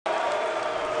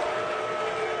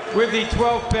With the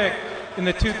 12th pick in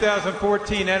the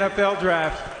 2014 NFL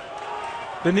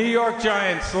Draft, the New York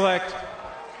Giants select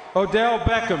Odell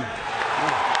Beckham,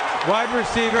 wide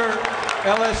receiver,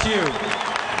 LSU.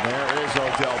 There is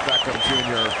Odell Beckham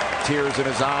Jr. Tears in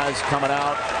his eyes coming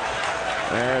out.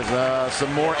 There's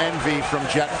some more envy from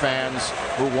Jet fans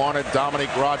who wanted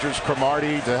Dominique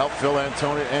Rodgers-Cromartie to help fill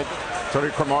Tony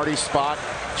Cromartie's spot.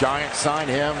 Giants signed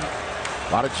him. A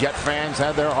lot of Jet fans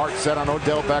had their heart set on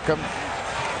Odell Beckham.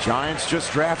 Giants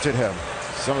just drafted him.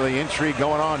 Some of the intrigue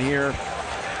going on here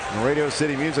in Radio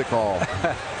City Music Hall.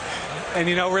 And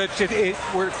you know, Rich,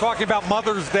 we're talking about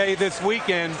Mother's Day this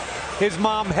weekend. His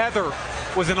mom, Heather,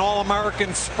 was an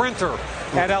All-American sprinter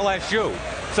at LSU.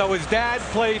 So his dad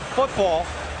played football,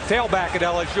 tailback at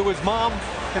LSU. His mom,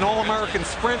 an All-American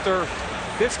sprinter.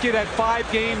 This kid had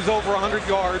 5 games over 100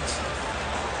 yards,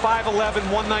 5'11",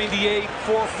 198,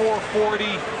 4'4", 40,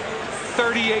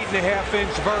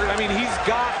 38.5-inch vert. I mean, he's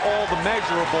got all the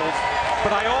measurables.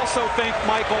 But I also think,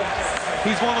 Michael,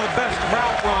 he's one of the best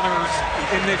route runners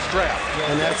in this draft.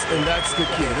 And that's the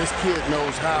key. This kid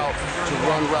knows how to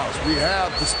run routes. We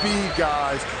have the speed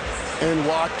guys in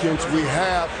Watkins. We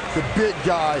have the big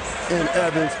guy in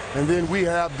Evans. And then we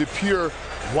have the pure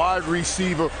wide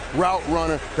receiver route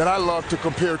runner that I love to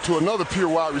compare to another pure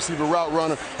wide receiver route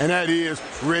runner, and that is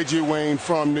Reggie Wayne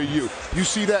from the U. You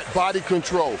see that body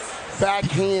control,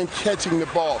 backhand catching the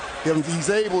ball. He's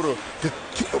able to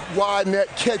widen that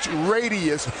catch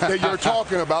radius that you're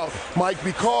talking about, Mike,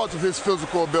 because of his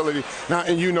physical ability. Now,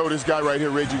 and you know this guy right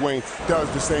here, Reggie Wayne,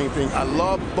 does the same thing. I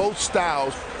love both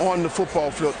styles on the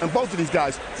football field, and both of these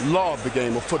guys love the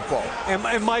game of football.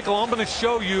 And Michael, I'm going to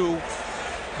show you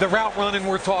the route running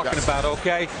we're talking about,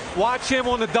 okay? Watch him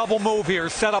on the double move here,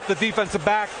 set up the defensive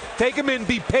back, take him in,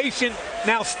 be patient,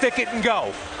 now stick it and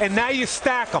go. And now you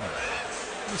stack them.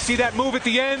 You see that move at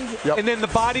the end? Yep. And then the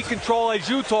body control, as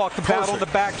you talked about, on the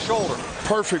back shoulder.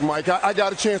 Perfect, Mike. I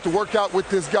got a chance to work out with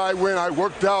this guy when I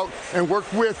worked out and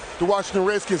worked with the Washington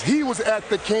Redskins. He was at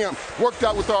the camp, worked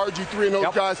out with the RG3 and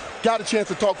those guys, got a chance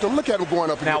to talk to him. Look at him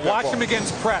going up and now watch him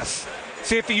against press.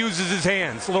 See if he uses his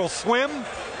hands. A little swim,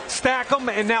 stack them,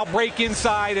 and now break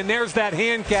inside. And there's that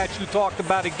hand catch you talked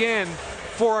about again.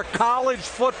 For a college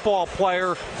football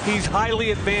player, he's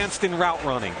highly advanced in route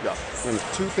running. Yeah. And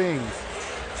 2 things.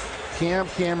 Cam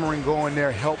Cameron going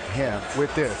there helped him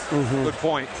with this. Good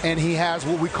point. And he has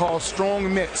what we call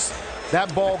strong mitts.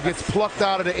 That ball gets plucked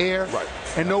out of the air,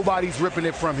 and nobody's ripping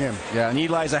it from him. Yeah, and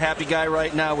Eli's a happy guy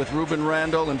right now with Ruben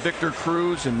Randall and Victor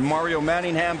Cruz and Mario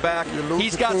Manningham back.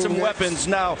 He's got some weapons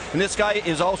now, and this guy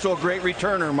is also a great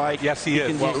returner, Mike. Yes, he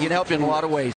is. He can help you in a lot of ways.